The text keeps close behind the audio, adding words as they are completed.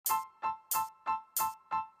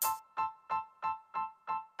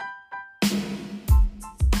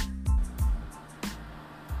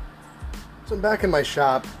So I'm back in my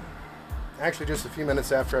shop, actually just a few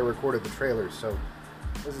minutes after I recorded the trailer, so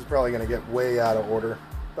this is probably going to get way out of order,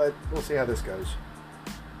 but we'll see how this goes.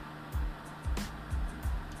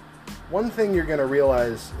 One thing you're going to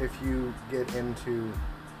realize if you get into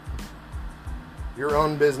your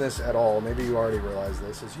own business at all, maybe you already realize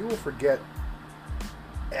this, is you will forget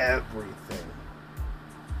everything.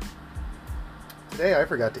 Today I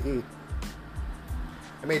forgot to eat.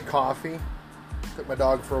 I made coffee, took my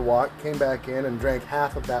dog for a walk, came back in and drank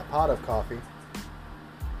half of that pot of coffee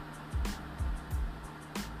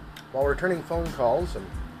while returning phone calls and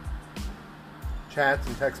chats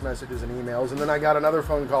and text messages and emails, and then I got another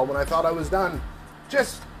phone call when I thought I was done.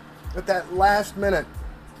 Just at that last minute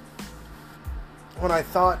when I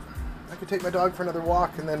thought I could take my dog for another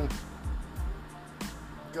walk and then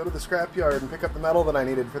go to the scrapyard and pick up the metal that I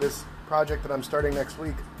needed for this project that I'm starting next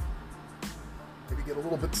week. Maybe get a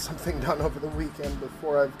little bit something done over the weekend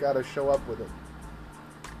before I've got to show up with it.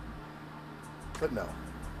 But no.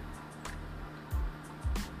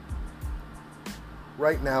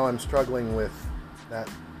 Right now I'm struggling with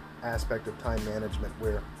that aspect of time management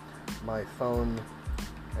where my phone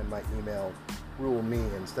and my email rule me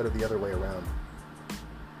instead of the other way around.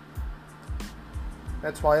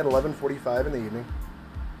 That's why at 11:45 in the evening,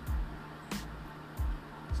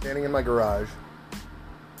 standing in my garage,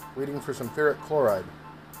 waiting for some ferric chloride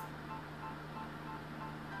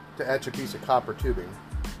to etch a piece of copper tubing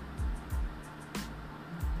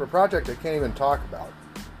for a project I can't even talk about.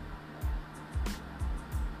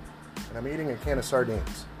 And I'm eating a can of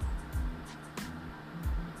sardines.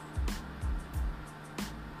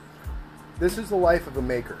 This is the life of a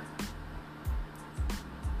maker.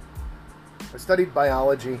 I studied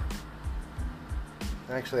biology.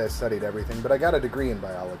 Actually, I studied everything, but I got a degree in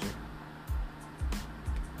biology.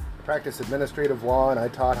 I practiced administrative law and I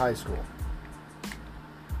taught high school.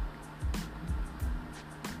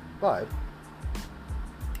 But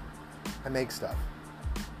I make stuff.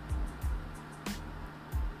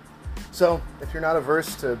 So, if you're not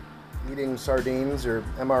averse to eating sardines or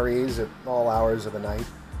MREs at all hours of the night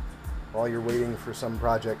while you're waiting for some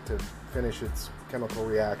project to finish its chemical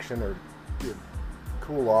reaction or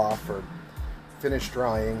cool off or finish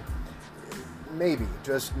drying, maybe,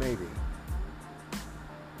 just maybe,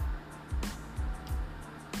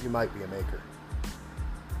 you might be a maker.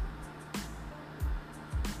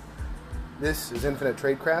 This is Infinite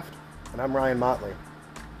Tradecraft, and I'm Ryan Motley.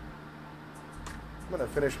 I'm going to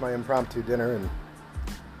finish my impromptu dinner and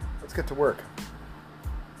let's get to work.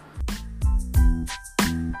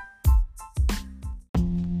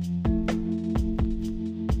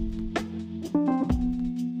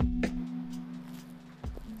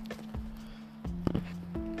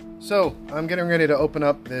 So, I'm getting ready to open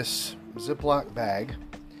up this Ziploc bag,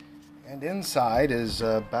 and inside is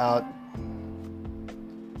about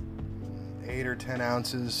 8 or 10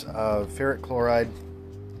 ounces of ferric chloride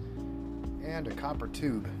and a copper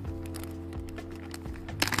tube.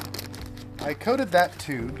 I coated that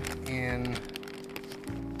tube in,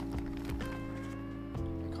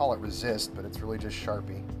 I call it Resist, but it's really just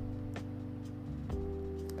Sharpie,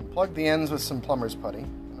 and plugged the ends with some plumber's putty.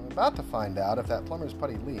 And I'm about to find out if that plumber's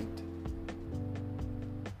putty leaked.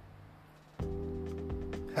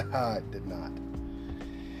 Haha, it did not.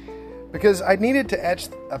 Because I needed to etch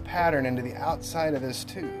a pattern into the outside of this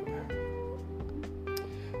tube.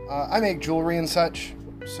 I make jewelry and such,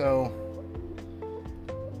 so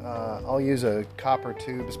I'll use a copper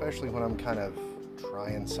tube, especially when I'm kind of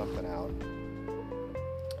trying something out.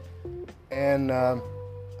 And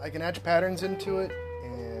I can etch patterns into it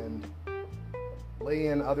and lay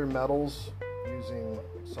in other metals using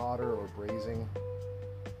solder or brazing.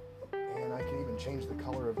 And I can even change the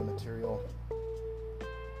color of the material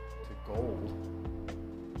to gold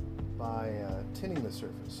by tinning the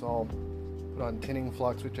surface. So I'll put on tinning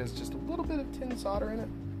flux, which has just a little bit of tin solder in it.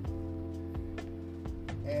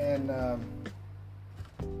 And then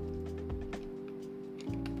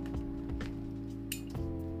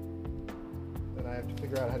I have to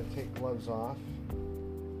figure out how to take gloves off.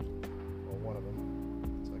 Well, one of them,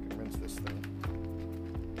 so I can rinse this thing.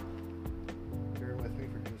 Bear with me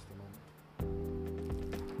for just a moment.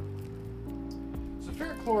 So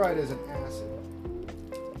ferric chloride is an acid.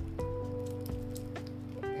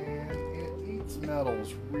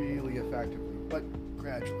 Metals really effectively, but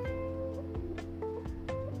gradually.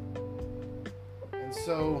 And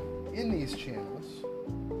so in these channels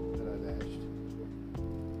that I've etched,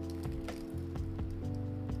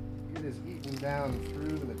 it is eaten down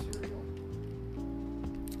through the material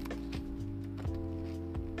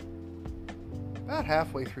about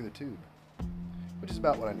halfway through the tube, which is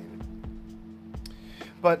about what I needed.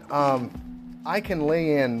 But I can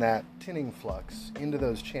lay in that tinning flux into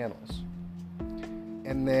those channels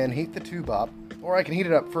and then heat the tube up, or I can heat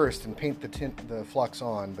it up first and paint the flux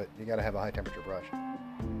on, but you got to have a high temperature brush.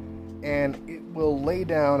 And it will lay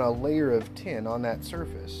down a layer of tin on that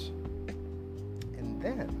surface. And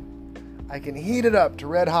then I can heat it up to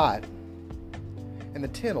red hot, and the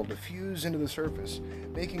tin will diffuse into the surface,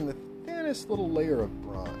 making the thinnest little layer of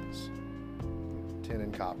bronze. Tin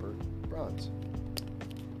and copper, bronze.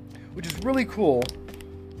 Which is really cool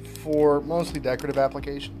for mostly decorative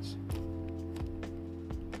applications.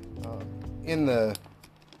 In the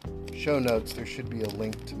show notes, there should be a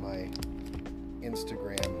link to my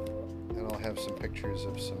Instagram, and I'll have some pictures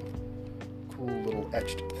of some cool little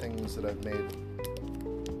etched things that I've made.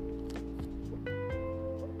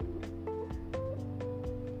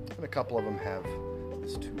 And a couple of them have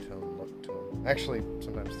this two-tone look to them. Actually,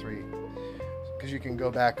 sometimes three, because you can go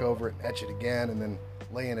back over it and etch it again, and then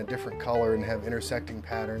lay in a different color and have intersecting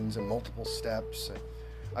patterns and multiple steps.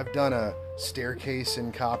 I've done a staircase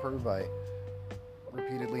in copper by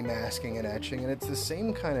repeatedly masking and etching, and it's the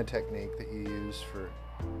same kind of technique that you use for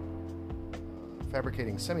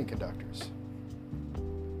fabricating semiconductors,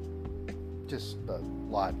 just a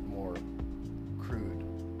lot more crude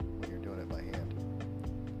when you're doing it by hand.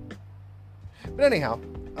 But anyhow,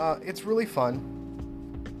 it's really fun.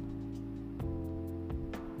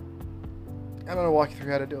 I'm going to walk you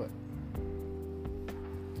through how to do it.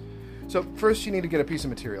 So first you need to get a piece of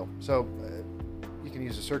material. So you can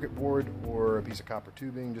use a circuit board or a piece of copper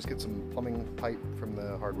tubing. Just get some plumbing pipe from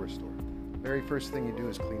the hardware store. Very first thing you do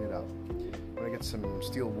is clean it up. You want to get some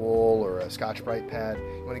steel wool or a Scotch-Brite pad.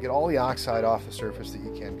 You want to get all the oxide off the surface that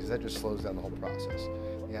you can, because that just slows down the whole process.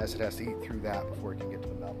 The acid has to eat through that before it can get to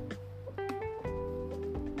the metal.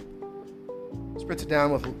 Spritz it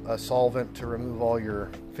down with a solvent to remove all your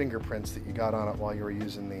fingerprints that you got on it while you were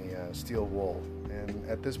using the steel wool. And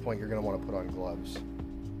at this point, you're going to want to put on gloves.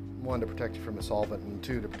 One, to protect you from the solvent, and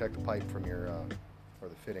two, to protect the pipe from your, or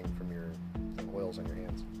the fitting from your oils on your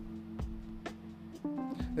hands.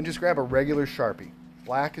 Then just grab a regular Sharpie.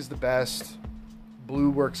 Black is the best. Blue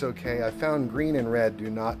works okay. I found green and red do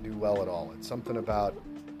not do well at all. It's something about,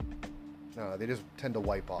 they just tend to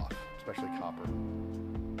wipe off, especially copper.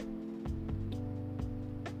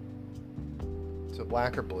 So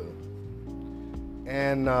black or blue.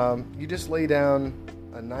 And you just lay down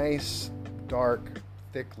a nice, dark,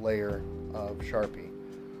 thick layer of Sharpie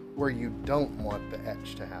where you don't want the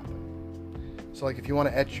etch to happen. So like if you want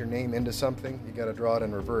to etch your name into something, you got to draw it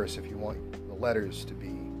in reverse if you want the letters to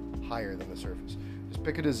be higher than the surface. Just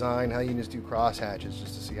pick a design, how you can just do cross hatches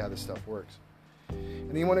just to see how this stuff works. And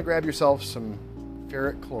then you want to grab yourself some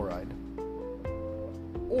ferric chloride,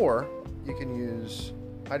 or you can use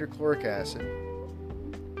hydrochloric acid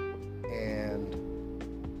and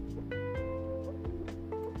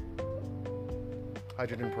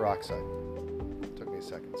hydrogen peroxide. It took me a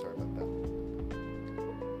second, sorry about that.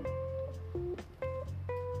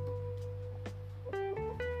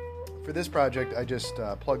 For this project, I just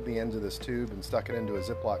plugged the ends of this tube and stuck it into a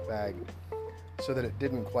Ziploc bag so that it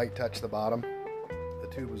didn't quite touch the bottom. The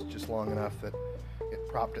tube was just long enough that it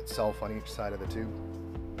propped itself on each side of the tube,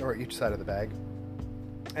 or each side of the bag,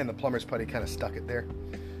 and the plumber's putty kind of stuck it there.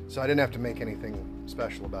 So I didn't have to make anything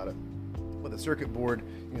special about it. With a circuit board,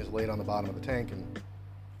 you just lay it on the bottom of the tank and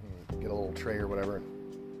get a little tray or whatever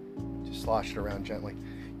and just slosh it around gently.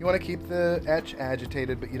 You want to keep the etch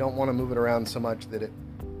agitated, but you don't want to move it around so much that it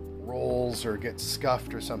rolls or gets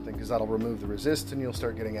scuffed or something, because that'll remove the resist and you'll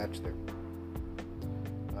start getting etch there.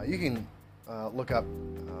 You can look up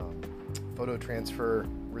photo transfer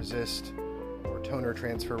resist or toner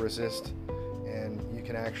transfer resist, and you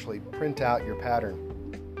can actually print out your pattern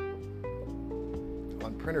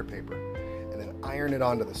on printer paper and then iron it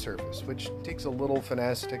onto the surface, which takes a little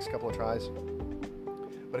finesse, takes a couple of tries.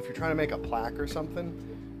 But if you're trying to make a plaque or something,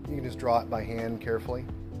 you can just draw it by hand carefully.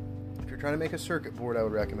 If you're trying to make a circuit board, I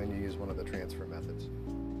would recommend you use one of the transfer methods.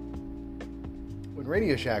 When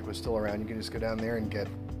Radio Shack was still around, you can just go down there and get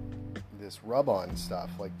this rub-on stuff,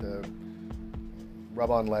 like the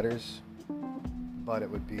rub-on letters, but it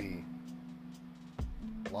would be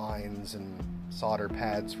lines and solder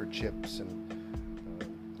pads for chips, and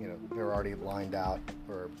they're already lined out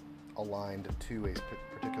or aligned to a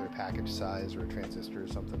particular package size or a transistor or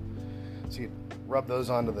something. So you rub those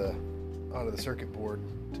onto the circuit board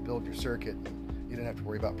to build your circuit. You didn't have to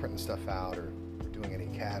worry about printing stuff out or doing any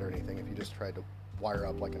CAD or anything. If you just tried to wire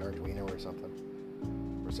up like an Arduino or something,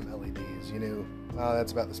 or some LEDs, you knew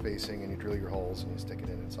that's about the spacing, and you drill your holes and you stick it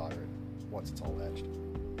in and solder it once it's all etched.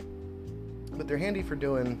 But they're handy for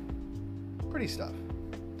doing pretty stuff.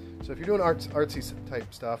 So if you're doing artsy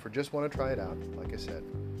type stuff or just want to try it out, like I said,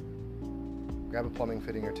 grab a plumbing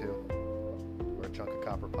fitting or two, or a chunk of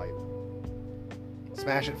copper pipe.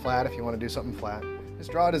 Smash it flat if you want to do something flat.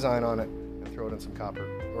 Just draw a design on it and throw it in some copper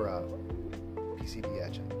or PCB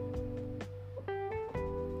etching.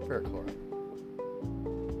 Ferric chloride.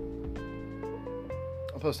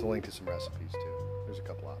 I'll post a link to some recipes too. There's a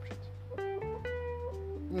couple options.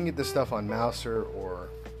 You can get this stuff on Mouser or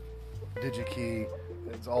DigiKey.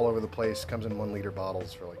 It's all over the place. Comes in 1 liter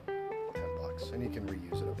bottles for like $10, and you can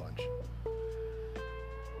reuse it a bunch.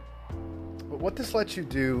 But what this lets you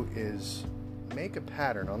do is make a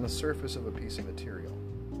pattern on the surface of a piece of material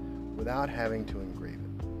without having to engrave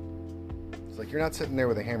it. It's like you're not sitting there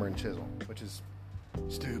with a hammer and chisel, which is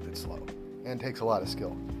stupid slow and takes a lot of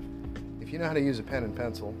skill. If you know how to use a pen and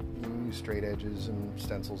pencil, you can use straight edges and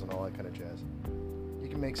stencils and all that kind of jazz. You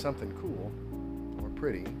can make something cool or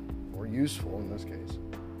pretty or useful in this case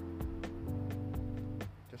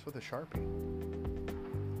just with a Sharpie.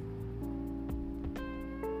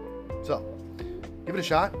 So, give it a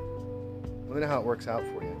shot. Let me know how it works out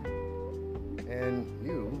for you. And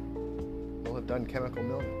you will have done chemical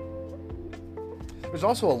milling. There's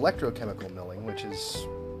also electrochemical milling, which is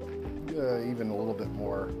even a little bit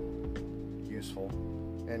more useful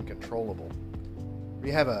and controllable.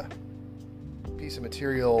 You have a piece of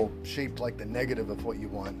material shaped like the negative of what you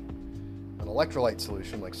want, an electrolyte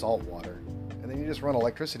solution like salt water, and then you just run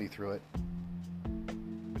electricity through it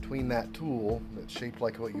between that tool that's shaped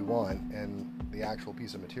like what you want and the actual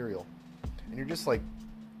piece of material. And you're just like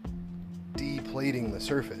deplating the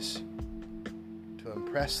surface to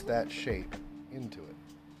impress that shape into it.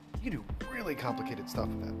 You can do really complicated stuff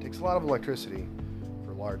with that. It takes a lot of electricity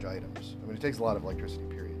for large items. I mean, it takes a lot of electricity,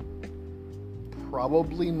 period.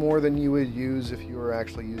 Probably more than you would use if you were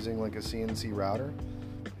actually using like a CNC router.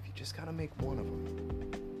 But if you just gotta make one of them,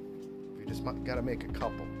 if you just gotta make a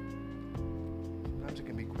couple, sometimes it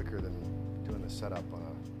can be quicker than doing the setup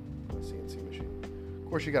on a CNC machine. Of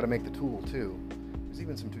course, you gotta make the tool too. There's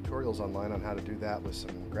even some tutorials online on how to do that with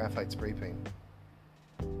some graphite spray paint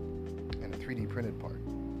and a 3D printed part.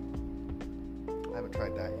 I haven't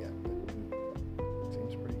tried that yet, but it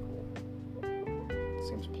seems pretty cool. It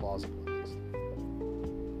seems plausible at least.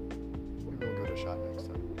 Maybe we'll give it a shot next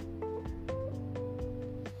time.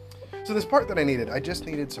 So this part that I needed, I just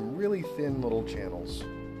needed some really thin little channels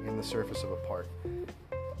in the surface of a part.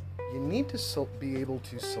 You need to be able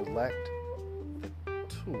to select the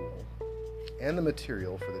tool and the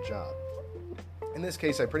material for the job. In this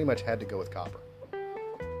case, I pretty much had to go with copper.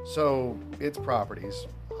 So its properties,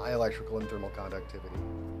 high electrical and thermal conductivity,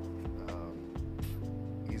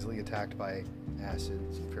 easily attacked by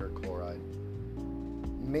acids and ferric chloride,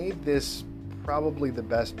 made this probably the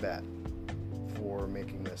best bet for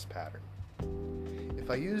making this pattern. If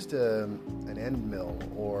I used an end mill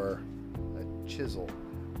or a chisel,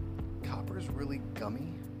 copper is really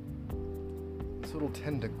gummy, so it'll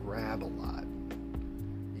tend to grab a lot.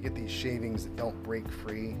 You get these shavings that don't break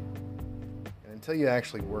free, and until you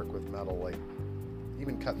actually work with metal, like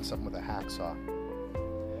even cutting something with a hacksaw,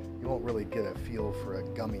 you won't really get a feel for a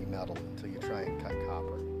gummy metal until you try and cut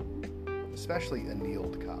copper, especially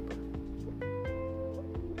annealed copper.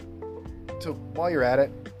 So while you're at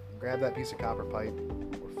it, grab that piece of copper pipe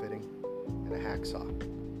or fitting and a hacksaw.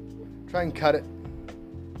 Try and cut it.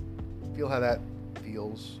 Feel how that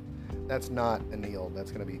feels. That's not annealed.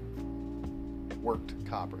 That's going to be worked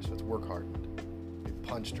copper, so it's work hardened. They've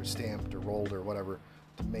punched or stamped or rolled or whatever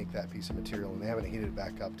to make that piece of material, and they haven't heated it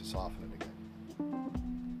back up to soften it again.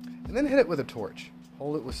 And then hit it with a torch.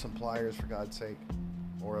 Hold it with some pliers, for God's sake,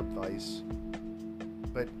 or a vise.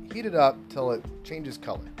 But heat it up till it changes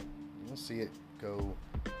color. You'll see it go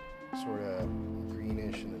sort of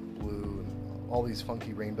greenish and then blue and all these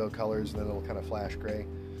funky rainbow colors, and then it'll kind of flash gray.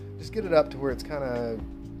 Just get it up to where it's kind of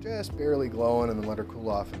just barely glowing, and then let her cool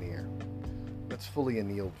off in the air. That's fully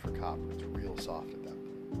annealed for copper. It's real soft at that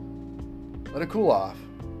point. Let it cool off.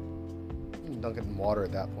 You can dunk it in water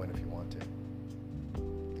at that point if you want to.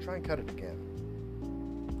 Try and cut it again.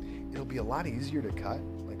 It'll be a lot easier to cut.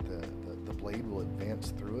 Like the blade will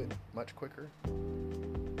advance through it much quicker.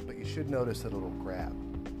 But you should notice that it'll grab.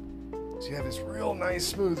 So you have this real nice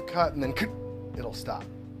smooth cut, and then it'll stop.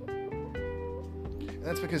 And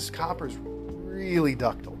that's because copper's really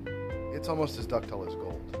ductile. It's almost as ductile as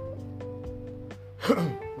gold.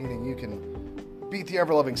 Meaning you can beat the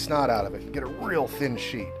ever-loving snot out of it and get a real thin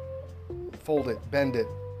sheet. Fold it, bend it,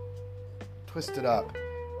 twist it up,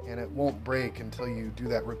 and it won't break until you do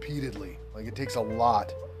that repeatedly. Like, it takes a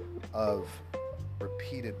lot of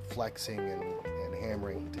repeated flexing and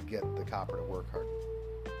hammering to get the copper to work hard.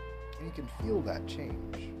 And you can feel that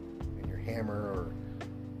change hammer or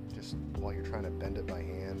just while you're trying to bend it by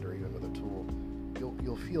hand or even with a tool,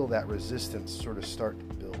 you'll feel that resistance sort of start to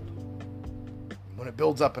build. When it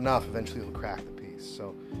builds up enough, eventually it'll crack the piece.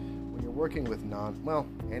 So when you're working with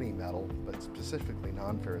any metal, but specifically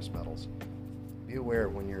non-ferrous metals, be aware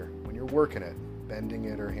when you're working it, bending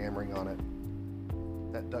it or hammering on it,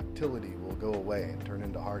 that ductility will go away and turn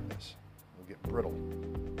into hardness. It'll get brittle.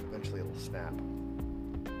 Eventually it'll snap.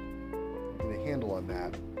 You get a handle on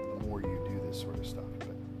that the more you do this sort of stuff.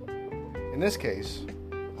 But in this case,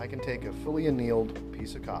 I can take a fully annealed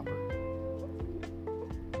piece of copper,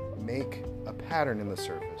 make a pattern in the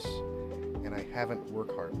surface, and I haven't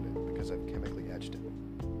work hardened it because I've chemically etched it.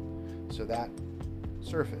 So that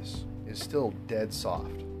surface is still dead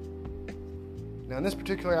soft. Now in this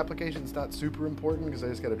particular application, it's not super important because I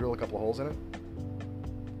just got to drill a couple of holes in it.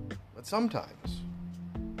 But sometimes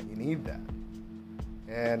you need that.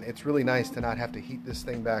 And it's really nice to not have to heat this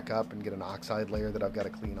thing back up and get an oxide layer that I've got to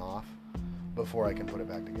clean off before I can put it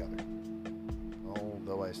back together.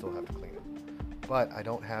 Although I still have to clean it. But I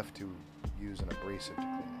don't have to use an abrasive to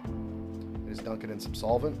clean it. I just dunk it in some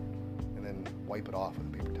solvent and then wipe it off with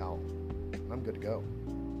a paper towel. And I'm good to go.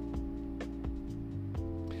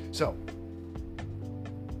 So,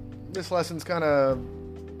 this lesson's kind of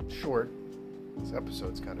short. This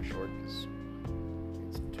episode's kind of short because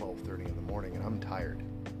it's 12:30 in the morning and I'm tired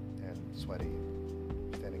and sweaty,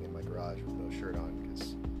 standing in my garage with no shirt on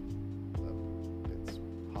because it's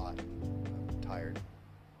hot. I'm tired,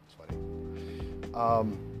 sweaty.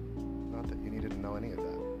 Not that you needed to know any of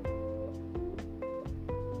that.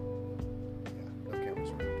 Yeah, no cameras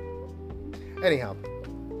around. Anyhow,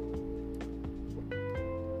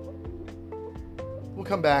 we'll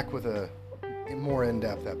come back with a more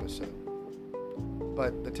in-depth episode.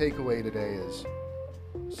 But the takeaway today is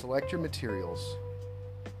select your materials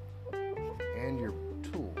and your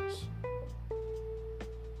tools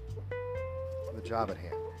for the job at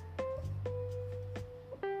hand.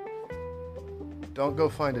 Don't go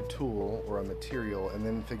find a tool or a material and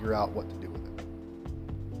then figure out what to do with it.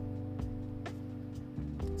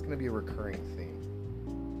 It's going to be a recurring theme.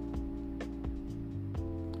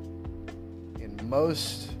 In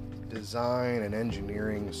most design and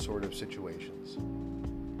engineering sort of situations,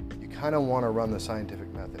 you kind of want to run the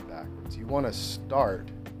scientific method backwards. You want to start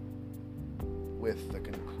with the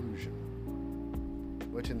conclusion,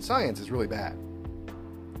 which in science is really bad.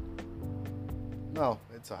 No,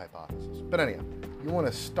 it's a hypothesis. But anyhow, you want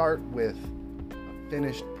to start with a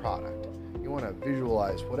finished product. You want to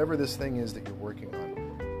visualize whatever this thing is that you're working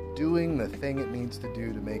on, doing the thing it needs to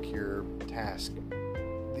do to make your task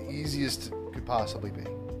the easiest it could possibly be.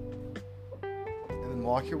 And then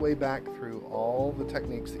walk your way back through all the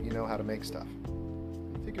techniques that you know how to make stuff.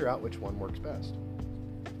 And figure out which one works best.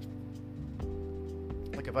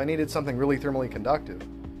 Like if I needed something really thermally conductive,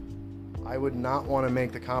 I would not want to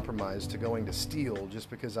make the compromise to going to steel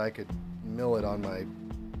just because I could mill it on my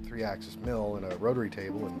 3-axis mill in a rotary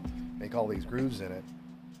table and make all these grooves in it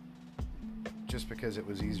just because it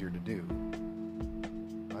was easier to do.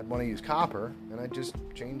 I'd want to use copper, and I'd just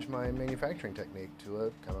change my manufacturing technique to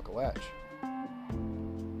a chemical etch,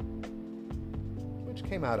 which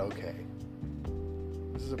came out okay.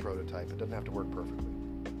 This is a prototype. It doesn't have to work perfectly,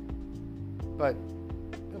 but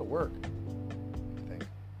it'll work, I think.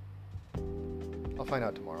 I'll find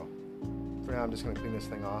out tomorrow. For now, I'm just going to clean this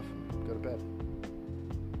thing off and go to bed.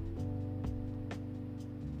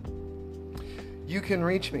 You can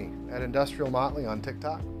reach me at Industrial Motley on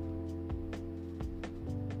TikTok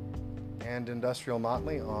and Industrial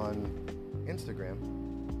Motley on Instagram.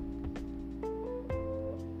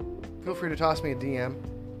 Feel free to toss me a DM,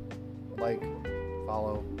 like,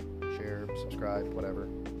 follow, share, subscribe, whatever.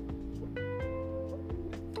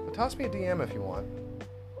 But toss me a DM if you want.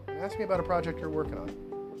 Ask me about a project you're working on.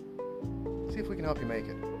 See if we can help you make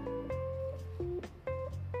it.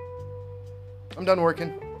 I'm done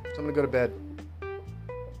working, so I'm going to go to bed.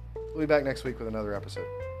 We'll be back next week with another episode.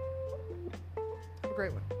 Have a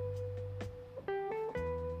great one.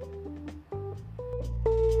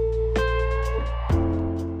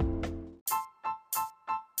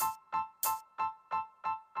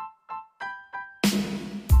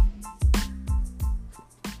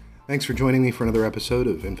 Thanks for joining me for another episode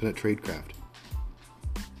of Infinite Tradecraft.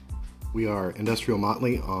 We are Industrial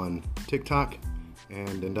Motley on TikTok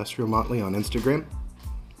and Industrial Motley on Instagram.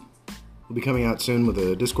 We'll be coming out soon with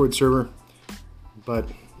a Discord server, but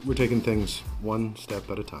we're taking things one step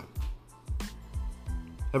at a time.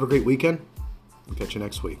 Have a great weekend. We'll catch you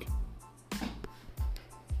next week.